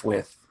off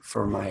with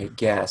for my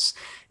guests.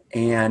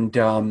 And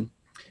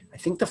I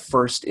think the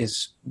first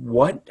is,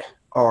 what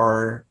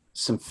are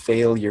some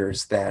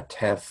failures that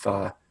have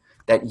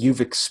that you've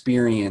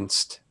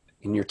experienced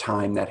in your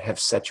time that have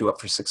set you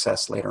up for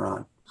success later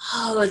on?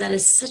 Oh, that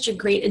is such a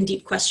great and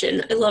deep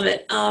question. I love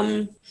it.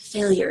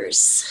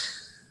 Failures.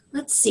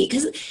 Let's see,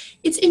 because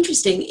it's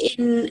interesting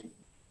in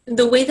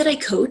the way that I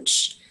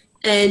coach,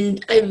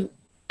 and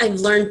I've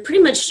learned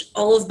pretty much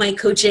all of my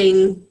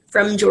coaching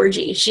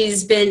Georgie. She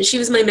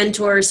was my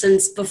mentor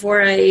since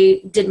before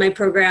I did my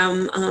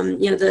program,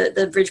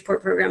 the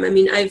Bridgeport program. I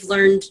mean, I've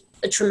learned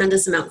a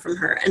tremendous amount from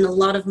her, and a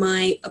lot of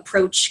my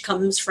approach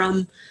comes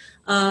from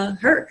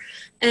her.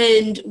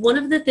 And one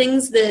of the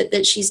things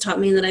that she's taught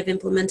me and that I've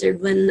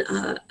implemented when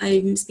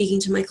I'm speaking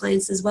to my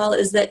clients as well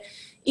is that,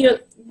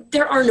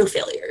 there are no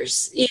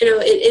failures.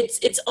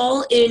 It's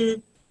all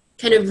in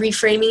kind of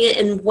reframing it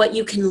and what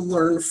you can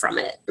learn from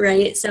it,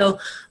 right? So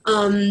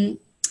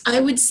I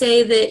would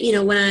say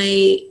that, when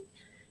I,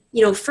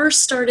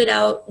 first started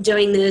out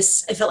doing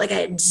this, I felt like I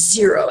had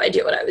zero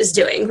idea what I was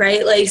doing,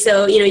 right? Like,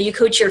 so, you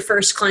coach your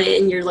first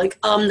client and you're like,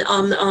 and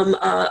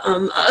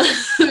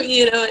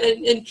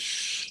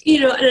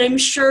I'm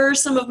sure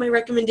some of my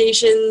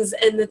recommendations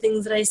and the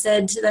things that I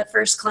said to that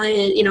first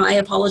client, I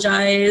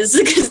apologize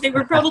because they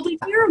were probably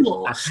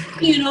terrible,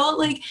 you're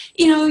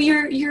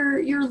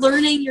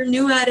learning, you're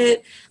new at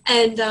it.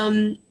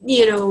 And,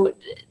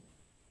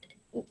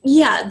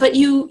 yeah, but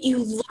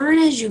you learn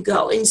as you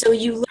go. And so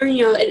you learn,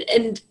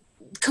 and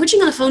coaching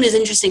on the phone is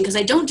interesting because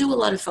I don't do a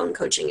lot of phone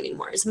coaching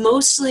anymore. It's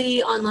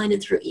mostly online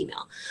and through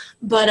email.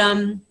 But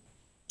when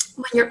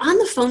you're on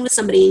the phone with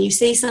somebody and you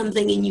say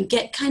something and you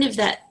get kind of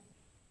that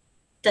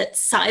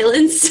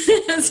silence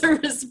as a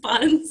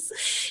response,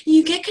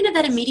 you get kind of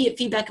that immediate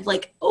feedback of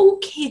like,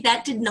 okay,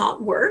 that did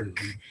not work.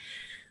 Mm-hmm.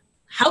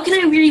 How can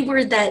I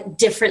reword that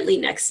differently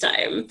next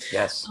time?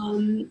 Yes.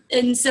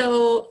 And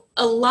so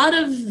a lot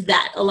of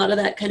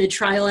that kind of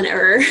trial and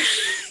error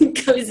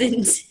goes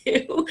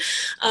into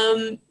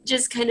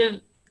just kind of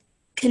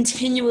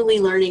continually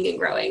learning and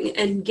growing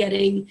and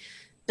getting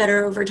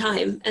better over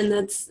time. And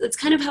that's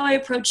kind of how I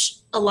approach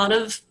a lot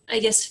of, I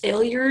guess,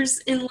 failures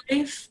in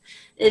life,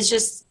 is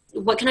just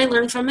what can I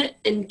learn from it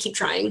and keep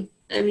trying.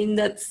 I mean,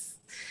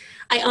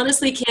 I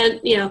honestly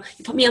can't, you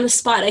put me on the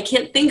spot. I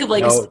can't think of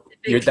like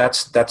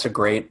that's a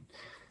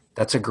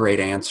great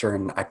answer.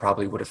 And I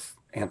probably would have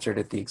answered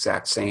it the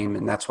exact same.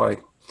 And that's why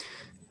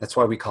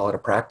we call it a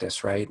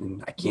practice, right?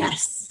 And I can't,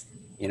 yes.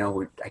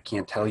 I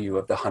can't tell you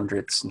of the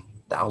hundreds and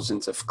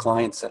thousands of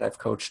clients that I've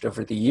coached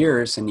over the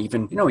years. And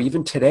even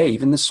today,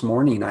 even this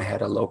morning, I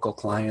had a local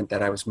client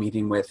that I was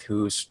meeting with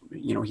who's,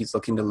 he's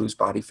looking to lose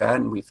body fat.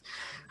 And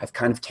I've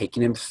kind of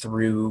taken him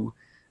through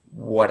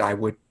what are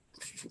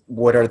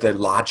the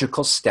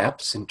logical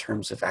steps in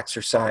terms of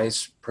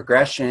exercise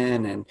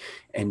progression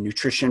and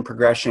nutrition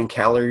progression,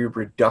 calorie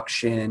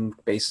reduction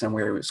based on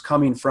where he was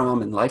coming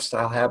from and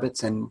lifestyle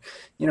habits. And,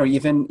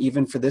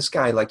 even for this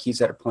guy, like he's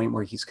at a point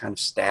where he's kind of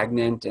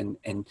stagnant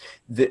and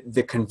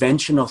the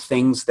conventional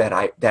things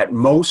that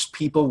most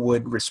people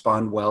would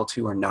respond well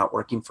to are not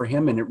working for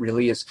him. And it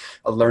really is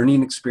a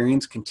learning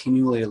experience,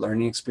 continually a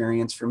learning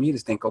experience for me to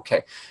think,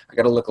 okay, I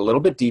got to look a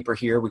little bit deeper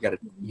here. We got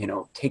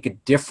to, take a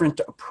different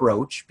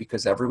approach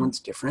because everyone's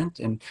different.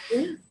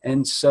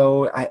 And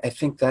so I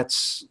think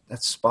that's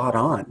spot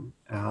on.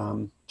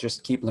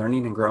 Just keep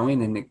learning and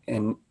growing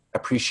and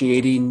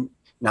appreciating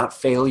not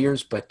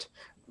failures, but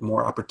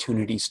more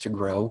opportunities to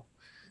grow,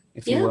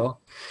 if you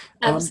will.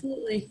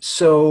 Absolutely.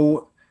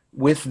 So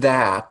with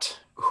that,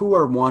 who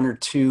are one or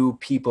two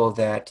people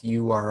that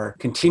you are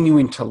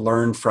continuing to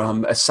learn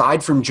from,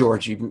 aside from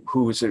Georgie,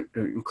 who is an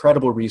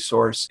incredible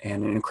resource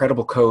and an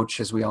incredible coach,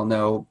 as we all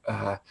know?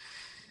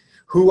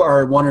 Who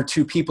are one or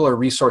two people or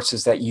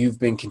resources that you've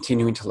been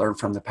continuing to learn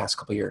from the past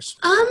couple of years?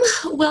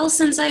 Well,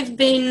 since I've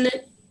been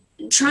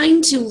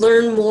trying to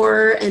learn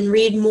more and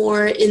read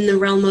more in the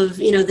realm of,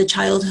 the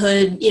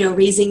childhood,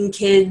 raising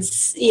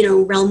kids,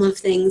 realm of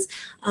things,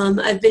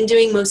 I've been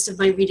doing most of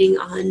my reading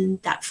on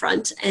that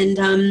front. And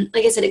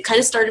like I said, it kind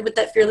of started with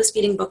that Fearless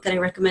Feeding book that I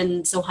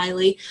recommend so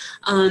highly.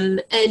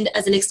 And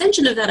as an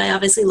extension of that, I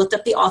obviously looked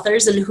up the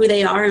authors and who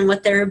they are and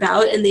what they're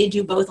about. And they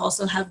do both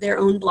also have their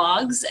own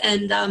blogs.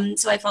 And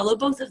so I follow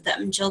both of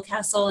them, Jill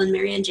Castle and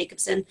Marianne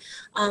Jacobson,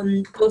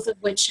 both of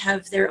which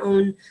have their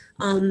own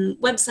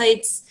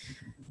websites.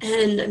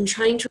 And I'm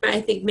trying to,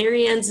 I think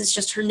Marianne's is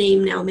just her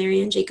name now,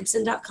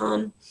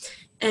 mariannejacobson.com.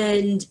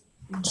 And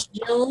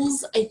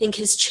Jill's, I think,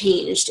 has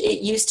changed.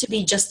 It used to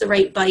be Just the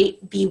Right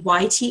Bite,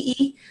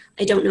 BYTE.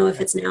 I don't know if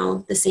it's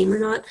now the same or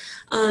not.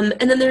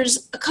 And then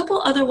there's a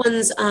couple other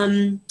ones.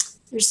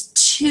 There's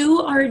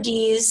two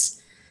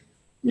RDs,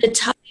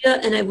 Natalia,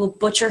 and I will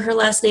butcher her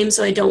last name,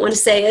 so I don't want to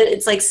say it.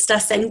 It's like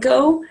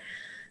Stasenko.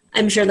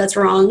 I'm sure that's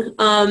wrong.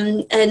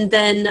 And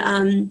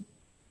then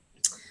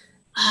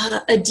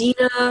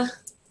Adina,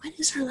 what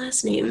is her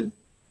last name?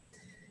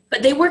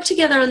 But they work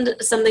together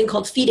on something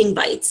called Feeding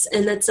Bites,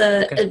 and that's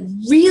a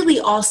really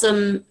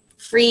awesome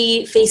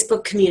free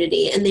Facebook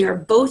community. And they are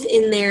both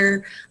in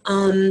there,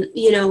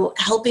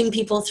 helping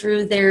people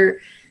through their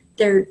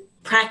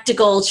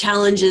practical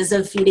challenges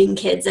of feeding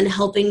kids and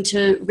helping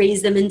to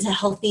raise them into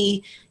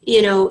healthy,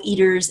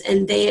 eaters.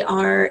 And they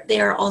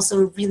are also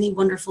a really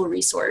wonderful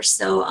resource.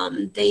 So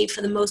they,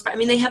 for the most part,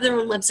 they have their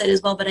own website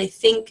as well, but I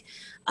think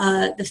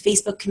the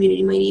Facebook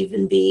community might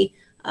even be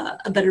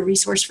a better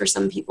resource for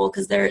some people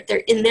because they're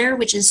in there,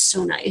 which is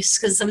so nice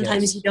because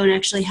sometimes you don't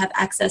actually have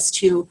access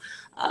to,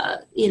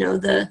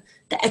 the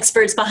the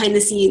experts behind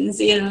the scenes,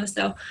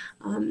 so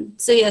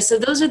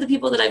those are the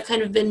people that I've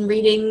kind of been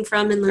reading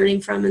from and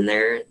learning from, and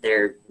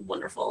they're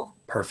wonderful.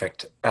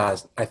 Perfect.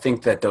 I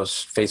think that those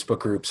Facebook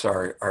groups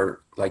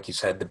are, like you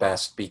said, the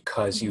best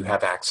because you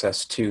have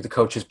access to the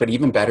coaches, but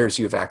even better is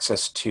you have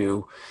access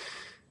to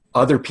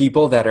other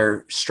people that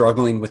are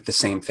struggling with the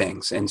same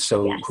things. And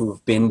so Yes.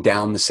 who've been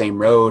down the same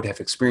road,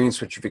 have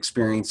experienced what you've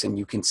experienced, and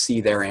you can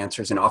see their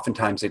answers. And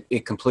oftentimes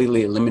it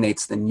completely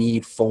eliminates the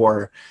need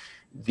for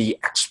the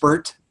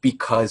expert,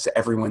 because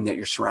everyone that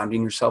you're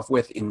surrounding yourself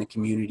with in the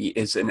community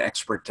is an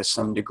expert to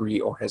some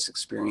degree or has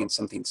experienced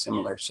something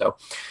similar. So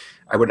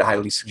I would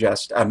highly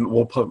suggest,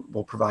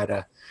 we'll provide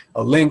a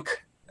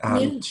link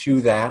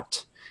to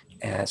that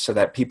so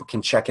that people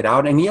can check it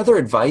out. Any other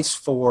advice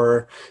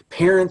for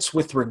parents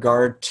with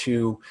regard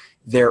to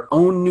their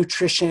own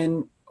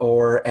nutrition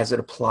or as it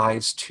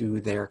applies to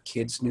their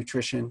kids'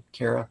 nutrition,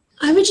 Kara?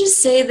 I would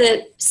just say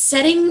that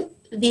setting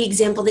the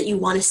example that you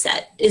want to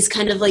set is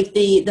kind of like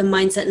the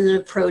mindset and the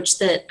approach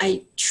that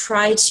I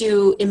try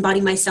to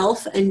embody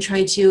myself and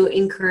try to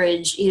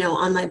encourage,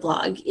 on my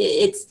blog.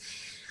 It's,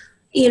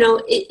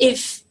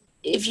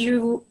 if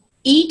you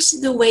eat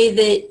the way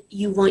that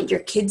you want your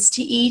kids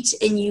to eat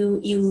and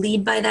you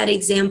lead by that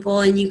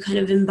example and you kind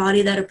of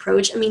embody that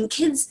approach. I mean,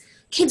 kids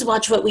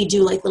watch what we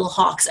do like little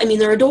hawks. I mean,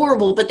 they're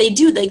adorable, but they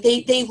do,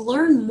 they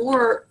learn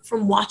more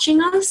from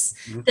watching us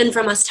than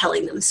from us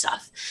telling them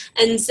stuff.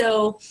 And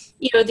so,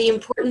 the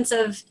importance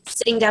of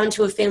sitting down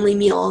to a family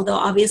meal, although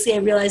obviously I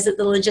realize that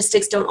the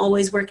logistics don't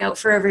always work out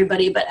for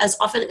everybody, but as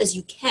often as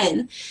you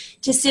can,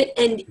 to sit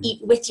and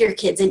eat with your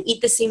kids and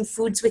eat the same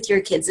foods with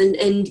your kids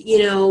and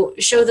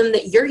show them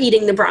that you're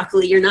eating the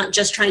broccoli. You're not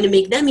just trying to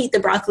make them eat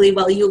the broccoli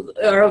while you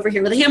are over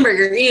here with a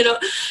hamburger,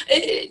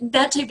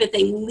 that type of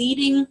thing.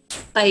 Leading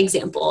by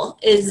example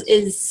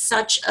is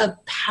such a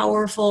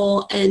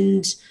powerful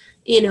and,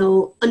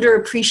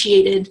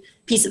 underappreciated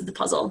piece of the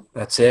puzzle.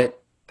 That's it.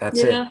 That's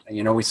it.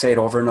 We say it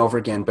over and over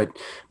again, but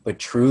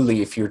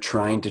truly, if you're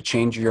trying to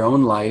change your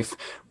own life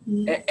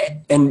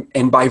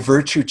and by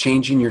virtue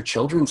changing your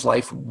children's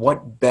life,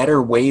 what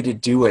better way to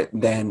do it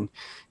than,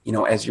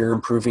 as you're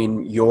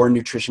improving your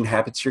nutrition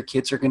habits, your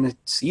kids are going to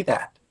see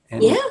that.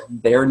 And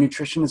their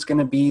nutrition is going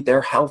to be,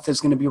 their health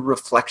is going to be a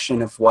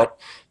reflection of what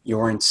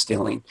you're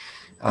instilling.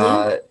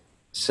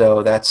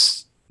 So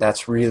that's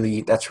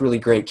really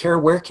great. Kara,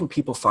 where can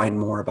people find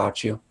more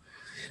about you?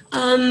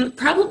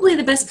 Probably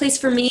the best place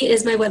for me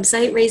is my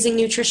website,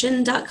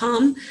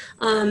 raisingnutrition.com.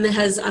 It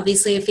has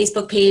obviously a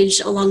Facebook page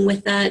along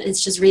with that.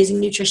 It's just Raising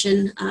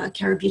Nutrition.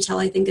 Kara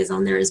Beutel, I think, is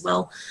on there as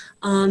well.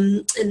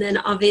 And then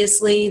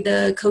obviously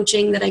the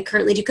coaching that I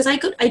currently do, because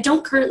I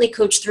don't currently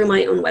coach through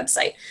my own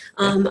website.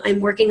 I'm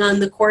working on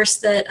the course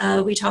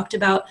that we talked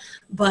about,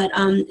 but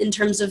in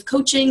terms of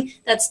coaching,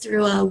 that's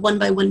through One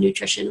by One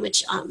Nutrition,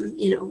 which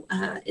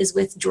is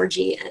with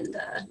Georgie and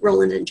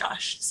Roland and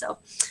Josh. So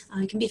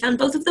it can be found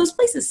both of those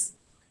places.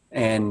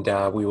 And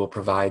we will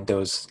provide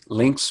those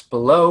links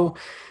below.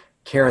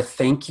 Kara,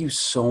 thank you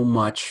so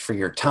much for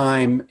your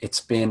time.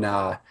 It's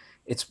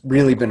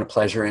really been a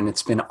pleasure, and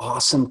it's been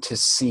awesome to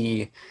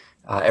see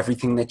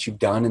everything that you've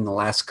done in the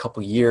last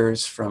couple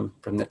years from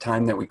the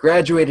time that we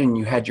graduated and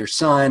you had your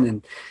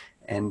son,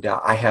 and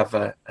I have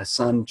a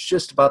son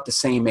just about the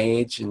same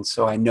age, and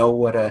so I know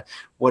what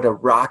a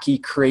rocky,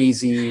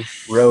 crazy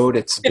road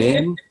it's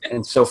been.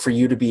 And so for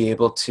you to be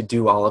able to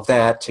do all of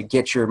that, to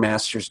get your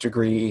master's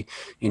degree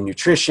in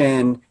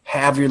nutrition,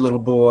 have your little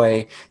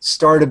boy,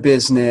 start a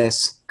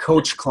business,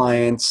 coach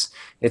clients,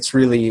 it's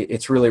really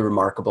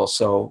remarkable.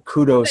 So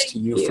kudos to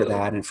you for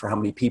that, and for how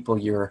many people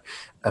you're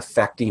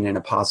affecting in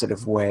a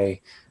positive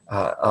way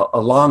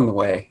along the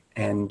way.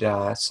 And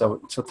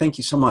so thank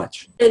you so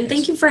much. And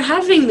thank you for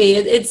having me.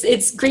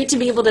 It's great to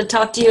be able to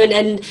talk to you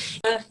and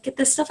get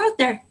this stuff out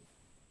there.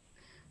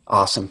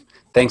 Awesome.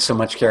 Thanks so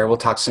much, Kara. We'll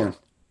talk soon.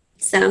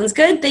 Sounds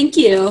good. Thank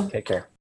you. Take care.